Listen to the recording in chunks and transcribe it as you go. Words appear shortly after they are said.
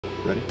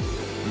Ready?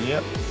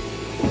 Yep.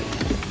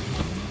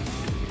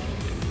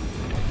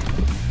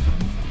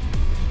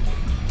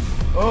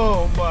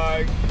 Oh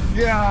my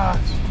gosh!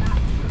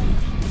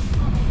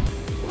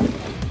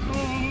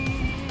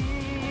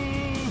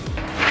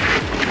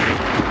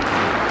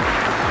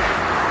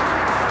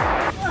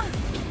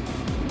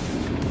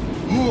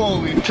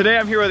 Today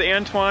I'm here with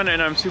Antoine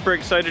and I'm super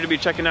excited to be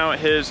checking out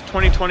his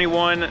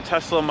 2021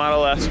 Tesla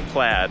Model S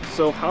Plaid.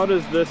 So how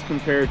does this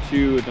compare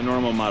to the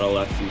normal Model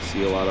S you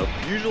see a lot of?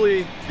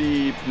 Usually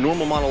the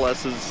normal Model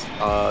S's,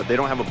 they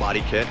don't have a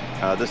body kit.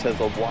 This has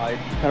a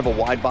kind of a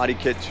wide body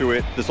kit to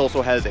it. This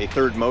also has a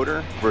third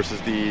motor versus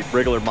the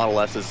regular Model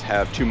S's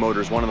have two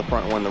motors, one in the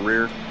front and one in the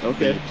rear.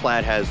 Okay. The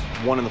Plaid has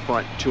one in the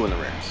front, two in the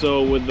rear.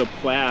 So with the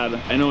Plaid,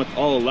 I know it's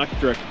all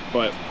electric,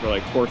 but for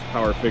like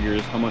horsepower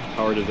figures, how much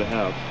power does it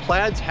have?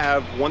 Plaids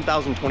have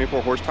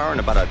 1,024 horsepower and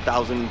about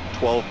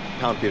 1,012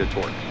 pound-feet of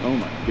torque. Oh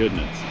my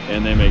goodness.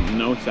 And they make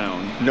no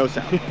sound. No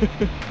sound.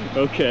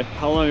 Okay.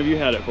 How long have you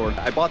had it for?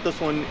 I bought this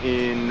one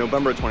in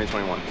November of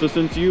 2021. So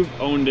since you've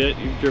owned it,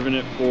 you've driven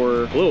it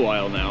for a little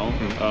while now,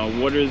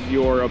 what is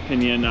your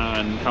opinion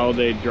on how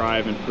they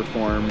drive and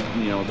perform,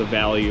 you know, the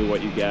value,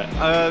 what you get?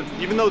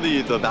 Even though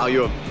the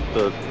value of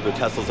the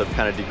Teslas have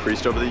kind of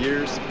decreased over the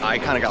years, I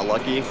kind of got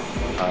lucky.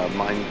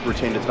 Mine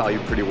retained its value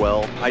pretty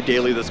well. I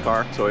daily this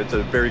car, so it's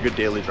a very good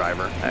daily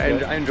driver.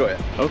 Okay. I enjoy it.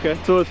 Okay.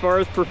 So as far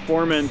as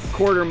performance,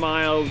 quarter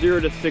mile,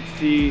 0 to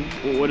 60,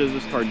 what does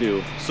this car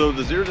do? So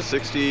the 0 to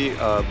 60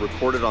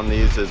 recorded on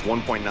these is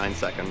 1.9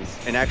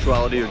 seconds. In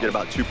actuality, you'll get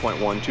about 2.1,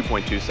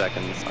 2.2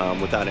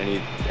 seconds without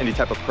any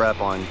type of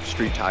prep on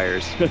street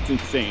tires. That's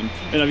insane.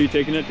 And have you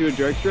taken it to a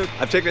drag strip?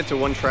 I've taken it to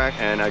one track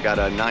and I got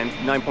a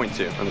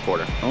 9.2 on the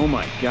quarter. Oh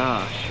my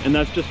gosh. And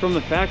that's just from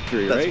the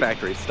factory, right? That's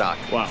factory stock.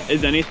 Wow.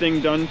 Is anything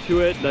done to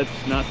it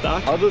that's not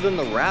stock? Other than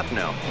the wrap,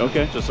 no.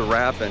 Okay. Just a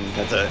wrap and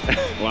that's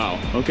it. Wow.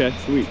 Okay,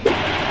 sweet.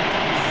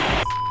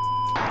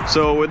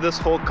 So with this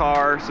whole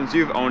car, since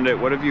you've owned it,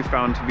 what have you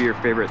found to be your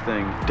favorite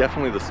thing?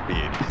 Definitely the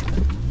speed.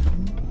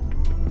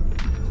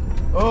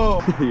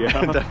 Oh,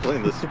 yeah.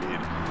 Definitely the speed.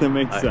 That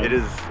makes sense.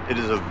 It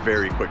is a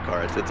very quick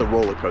car. It's a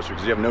roller coaster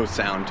because you have no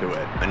sound to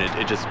it, and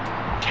it just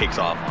takes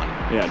off on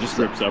you. Yeah, it just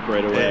rips up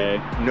right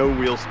away. No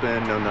wheel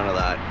spin, no none of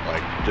that.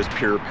 Like just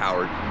pure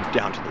power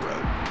down to the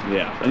road.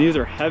 Yeah, and these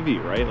are heavy,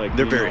 right? Like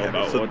they're very heavy.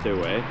 About what they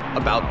weigh?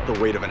 About the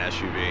weight of an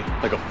SUV,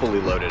 like a fully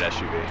loaded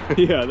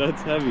SUV. Yeah,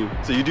 that's heavy.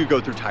 So you do go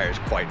through tires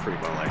quite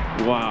frequently.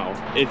 Wow.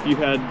 If you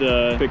had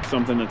to pick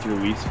something that's your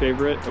least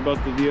favorite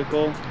about the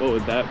vehicle, what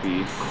would that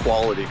be?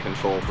 Quality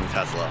control from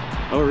Tesla.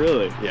 Oh,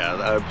 really?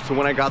 Yeah. So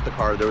when I got the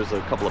car, there was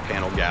a couple of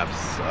panel gaps,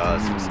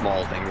 some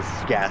small things,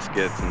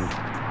 gaskets and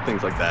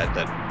things like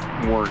that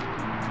weren't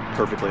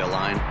perfectly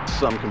aligned.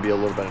 Some can be a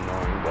little bit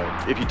annoying,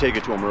 but if you take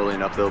it to them early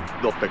enough, they'll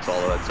fix all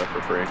of that stuff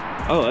for free.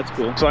 Oh, that's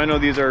cool. So I know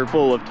these are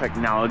full of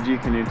technology.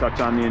 Can you touch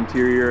on the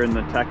interior and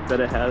the tech that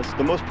it has?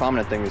 The most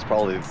prominent thing is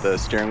probably the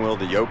steering wheel,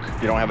 the Yoke.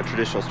 You don't have a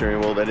traditional steering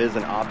wheel. That is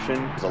an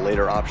option. It's a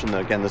later option.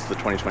 Again, this is the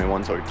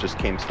 2021, so it just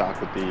came stock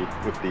with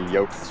the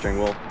Yoke steering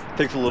wheel. It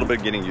takes a little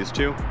bit getting used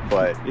to,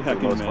 but yeah, for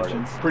the most part,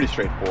 it's pretty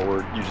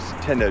straightforward. You just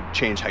tend to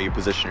change how you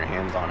position your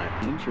hands on it.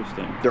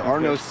 Interesting. There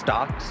are no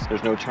stocks.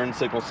 There's no turn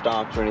signal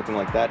stocks or anything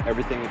like that.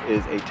 Everything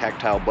is a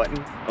tactile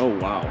button. Oh,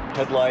 wow.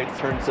 Headlights,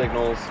 turn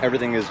signals,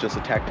 everything is just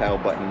a tactile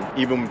button.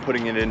 Even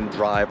putting it in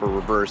drive or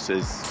reverse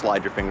is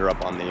slide your finger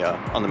up on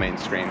the main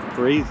screen.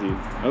 Crazy.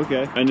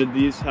 Okay. And did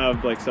these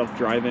have like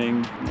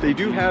self-driving? They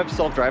do have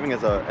self-driving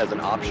as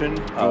an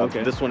option.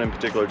 Okay. This one in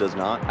particular does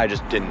not. I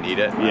just didn't need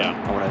it. Yeah.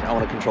 I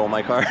want to control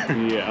my car.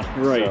 Yeah,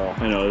 right. So.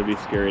 I know, it'd be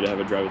scary to have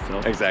it drive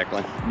itself.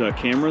 Exactly. The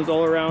cameras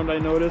all around, I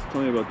noticed.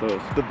 Tell me about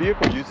those. The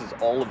vehicle uses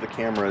all of the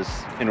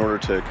cameras in order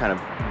to kind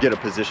of get a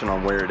position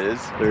on where it is.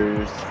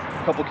 There's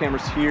a couple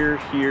cameras here.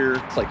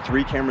 It's like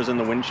 3 cameras in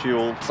the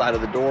windshield, side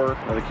of the door,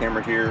 another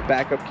camera here,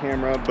 backup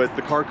camera, but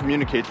the car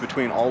communicates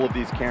between all of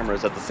these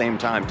cameras at the same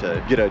time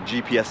to get a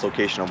GPS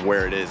location of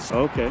where it is.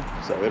 Okay.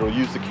 So it'll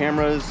use the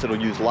cameras, it'll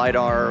use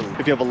LiDAR.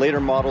 If you have a later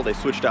model, they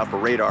switched out for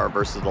radar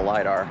versus the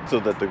LiDAR so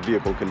that the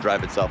vehicle can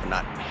drive itself and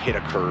not hit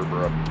a curb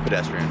or a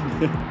pedestrian.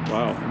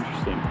 Wow,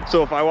 interesting.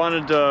 So if I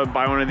wanted to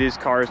buy one of these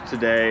cars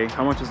today,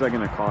 how much is that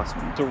going to cost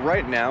me? So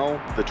right now,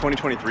 the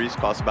 2023s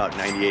cost about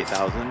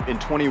 $98,000. In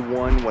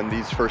 21, when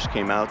these first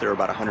came out, they were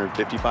about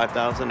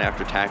 $155,000.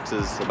 After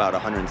taxes, about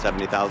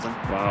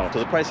 $170,000. Wow. So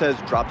the price has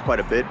dropped quite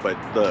a bit, but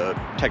the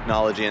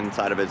technology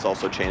inside of it's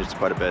also changed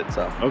quite a bit.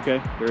 So.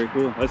 Okay, very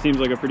cool. That seems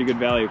like a pretty good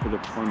value for the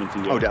performance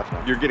you get. Oh,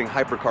 definitely. You're getting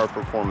hypercar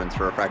performance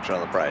for a fraction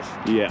of the price.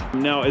 Yeah.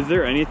 Now, is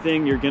there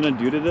anything you're going to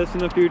do to this in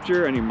the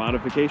future? Any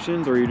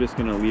modifications, or are you just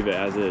going to leave it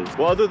as is?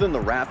 Well, other than the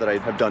wrap that I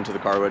have done to the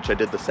car, which I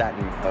did the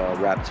satin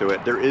wrap to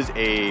it, there is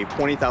a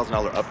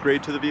 $20,000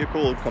 upgrade to the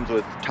vehicle. It comes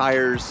with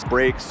tires, brakes,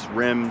 brakes,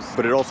 rims,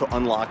 but it also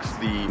unlocks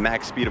the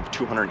max speed of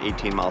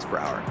 218 miles per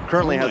hour.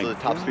 Currently has a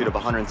top speed of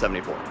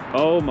 174.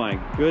 Oh my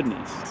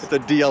goodness. It's a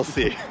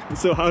DLC.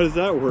 So how does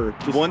that work?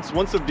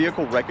 Once the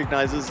vehicle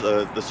recognizes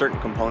the certain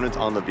components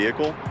on the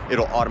vehicle,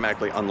 it'll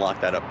automatically unlock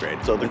that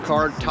upgrade. So the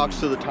car talks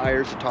to the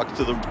tires, it talks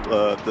to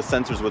the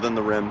sensors within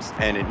the rims,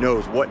 and it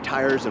knows what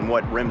tires and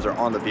what rims are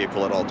on the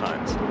vehicle at all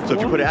times. So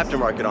if you put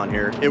aftermarket on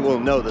here, it will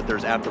know that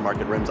there's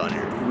aftermarket rims on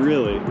here.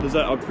 Really? Does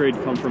that upgrade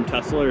come from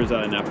Tesla, or is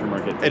that an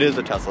aftermarket? It is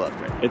a Tesla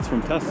upgrade. It's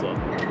from Tesla.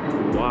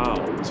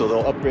 Wow. So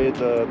they'll upgrade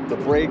the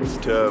brakes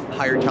to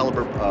higher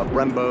caliber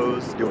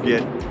Brembos. You'll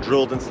get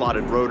drilled and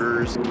slotted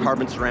rotors,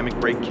 carbon ceramic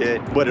brake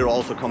kit, but it'll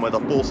also come with a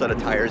full set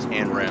of tires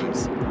and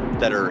rims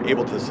that are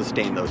able to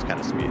sustain those kind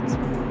of speeds.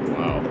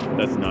 Wow,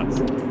 that's nuts.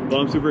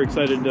 Well, I'm super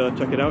excited to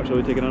check it out. Shall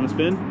we take it on a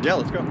spin? Yeah,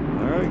 let's go. All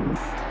right.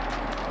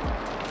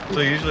 So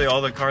usually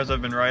all the cars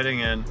I've been riding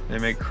in, they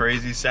make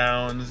crazy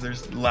sounds.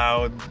 There's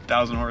loud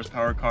 1,000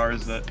 horsepower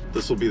cars that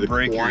this will be the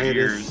break quietest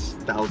your ears.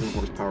 1,000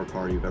 horsepower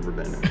car you've ever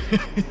been in.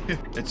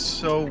 It's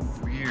so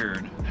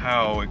weird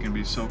how it can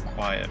be so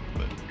quiet,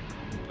 but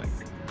like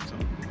so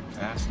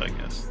fast, I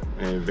guess.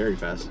 And very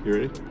fast. You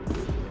ready?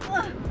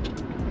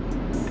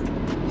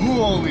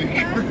 Holy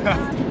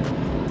crap!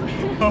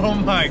 Oh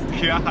my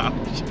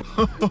gosh!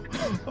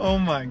 Oh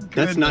my goodness!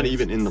 That's not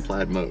even in the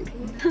Plaid mode.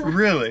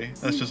 Really?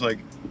 That's just like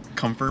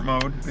comfort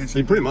mode,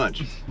 basically? Pretty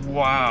much.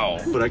 Wow.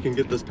 But I can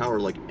get this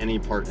power like any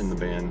part in the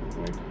van.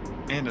 Like,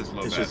 and it's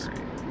low battery.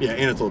 Yeah,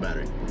 and it's low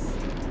battery.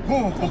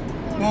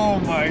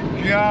 Oh my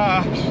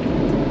gosh.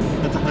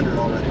 That's 100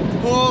 already.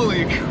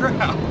 Holy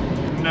crap.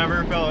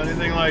 Never felt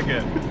anything like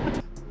it.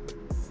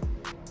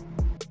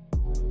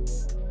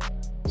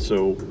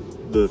 So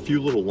the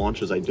few little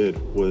launches I did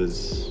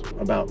was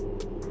about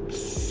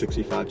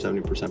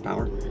 65–70%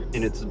 power.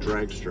 In its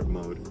drag strip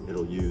mode,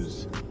 it'll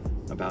use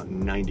about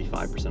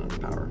 95% of the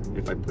power.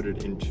 If I put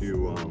it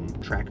into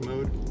track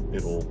mode,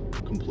 it'll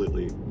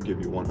completely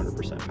give you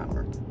 100%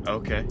 power.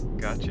 Okay,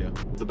 gotcha.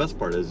 The best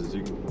part is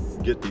you can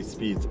get these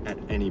speeds at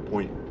any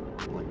point.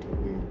 Like, you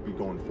can be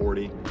going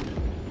 40.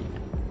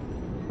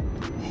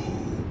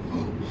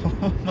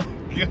 Oh my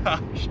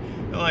gosh.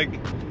 Like,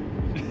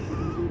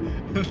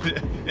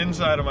 the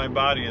inside of my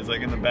body is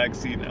like in the back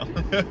seat now.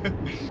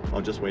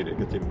 I'll just wait, it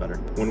gets even better.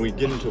 When we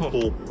get into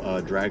full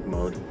drag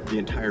mode, the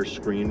entire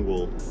screen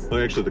will,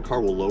 well, actually the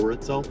car will lower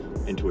itself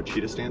into a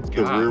cheetah stance.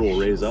 The rear will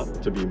raise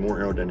up to be more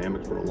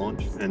aerodynamic for a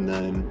launch, and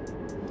then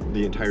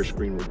the entire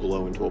screen will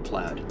glow into a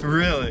plaid.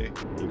 Really?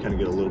 You kind of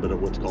get a little bit of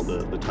what's called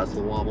the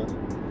Tesla wobble.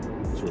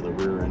 It's where the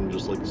rear end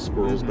just like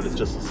squirrels, but it's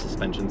just a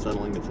suspension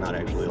settling. It's not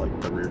actually like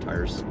the rear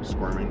tires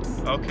squirming.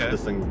 Okay.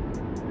 This thing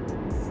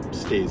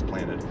stays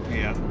planted.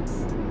 Yeah.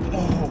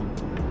 Oh,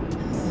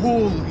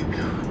 holy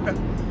crap.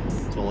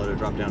 So I'll let it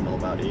drop down to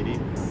about 80. I'll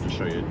just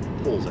show you it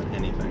pulls at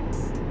anything.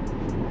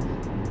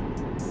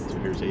 So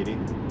here's 80.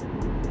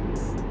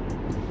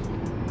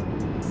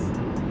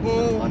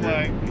 Oh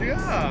my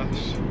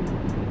gosh.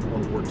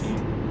 114.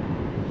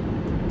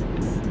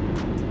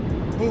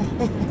 Oh.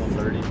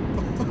 130.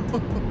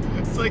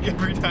 It's like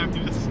every time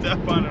you just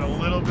step on it a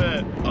little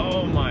bit.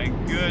 Oh my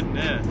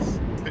goodness.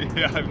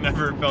 Yeah, I've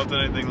never felt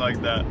anything like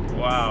that.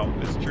 Wow,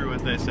 it's true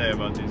what they say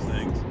about these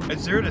things.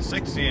 It's 0 to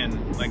 60 in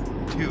like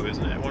 2,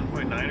 isn't it?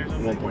 1.9 or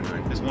something?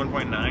 1.9. It's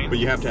 1.9? But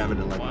you have to have it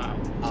in like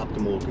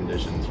optimal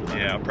conditions for that.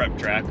 Yeah, prep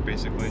track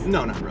basically.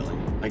 No, not really.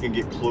 I can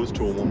get close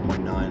to a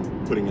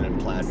 1.9 putting it in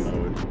plaid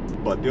mode.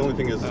 But the only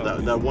thing is that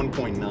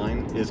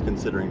 1.9 is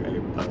considering a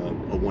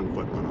 1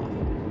 foot runoff.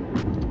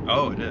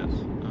 Oh, it is.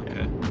 Okay.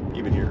 Yeah.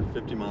 Even here,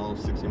 50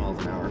 miles, 60 miles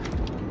an hour.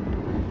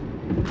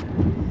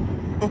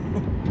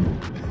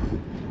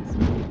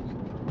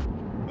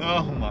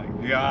 Oh my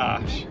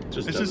gosh.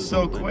 It's just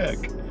so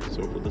quick.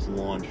 So for this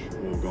launch,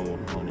 we'll go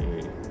on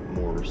a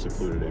more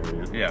secluded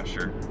area. Yeah,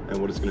 sure. And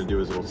what it's going to do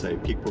is it'll say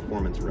peak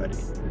performance ready.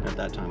 At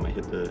that time, I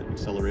hit the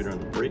accelerator and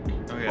the brake.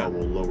 Oh, yeah. The car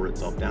will lower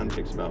itself down. It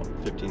takes about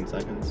 15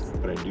 seconds,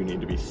 but I do need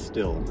to be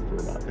still for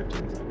about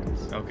 15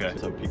 seconds. Okay.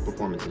 So peak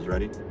performance is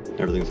ready.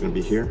 Everything's going to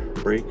be here.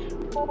 Brake.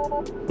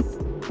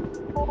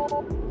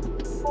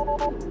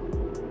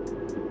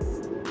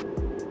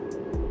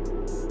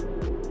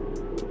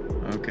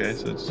 Okay,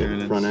 so it's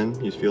doing front end.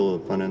 You feel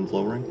the front end's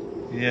lowering?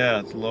 Yeah,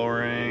 it's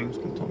lowering. It's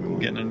gonna tell me when.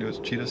 Getting into its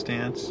cheetah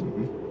stance.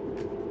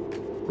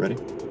 Ready?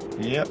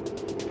 Yep.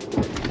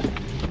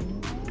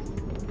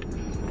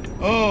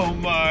 Oh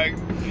my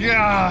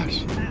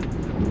gosh!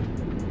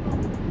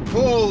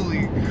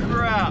 Holy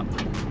crap!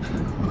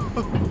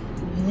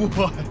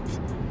 What?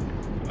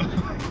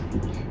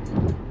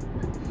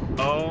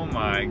 Oh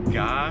my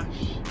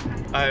gosh!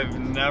 I've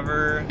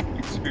never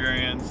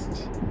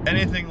experienced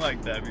anything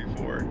like that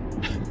before.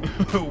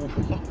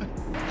 What?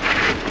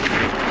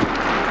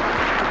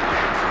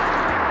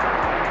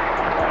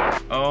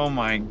 Oh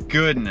my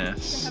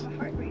goodness.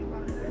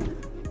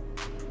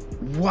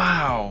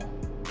 Wow.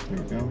 There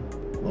you go.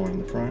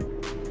 Lowering the front.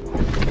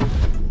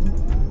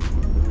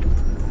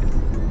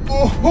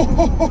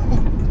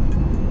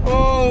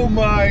 Oh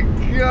my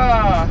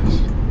gosh.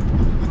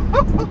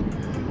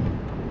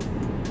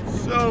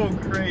 So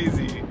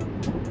crazy.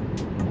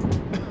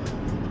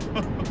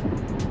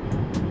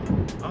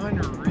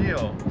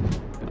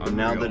 And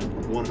now that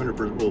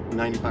 100%, well,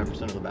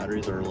 95% of the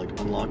batteries are like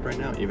unlocked right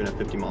now, even at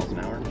 50 miles an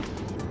hour.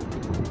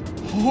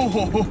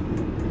 Oh.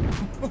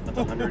 That's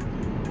 100.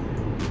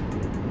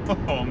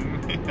 Oh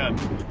man.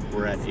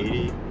 We're at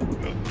 80.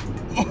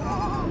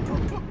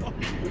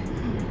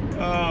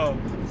 Oh,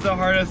 it's the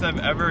hardest I've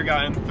ever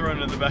gotten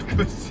thrown in the back of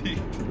a seat.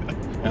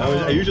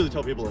 I usually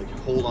tell people like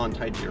hold on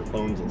tight to your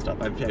phones and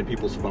stuff. I've had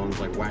people's phones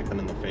like whack them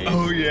in the face.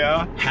 Oh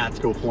yeah? Hats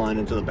go flying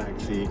into the back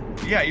seat.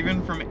 Yeah,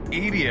 even from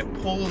 80 it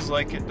pulls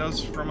like it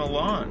does from a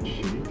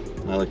launch.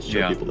 I like to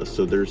show people this.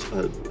 So there's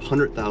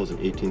 100,000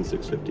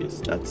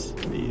 18650s. That's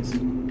these.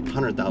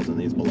 100,000 of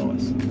these below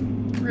us.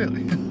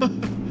 Really?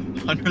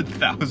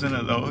 100,000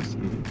 of those?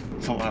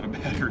 That's a lot of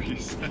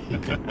batteries.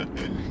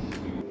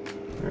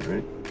 All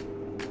right.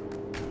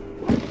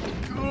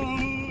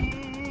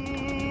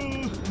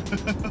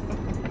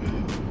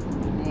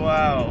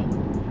 Wow.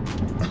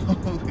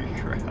 Holy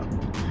crap.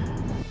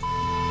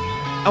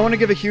 I want to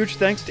give a huge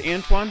thanks to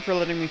Antoine for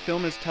letting me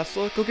film his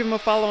Tesla. Go give him a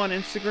follow on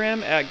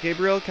Instagram at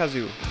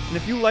GabrielKazoo. And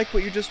if you like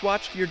what you just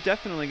watched, you're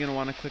definitely going to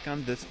want to click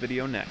on this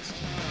video next.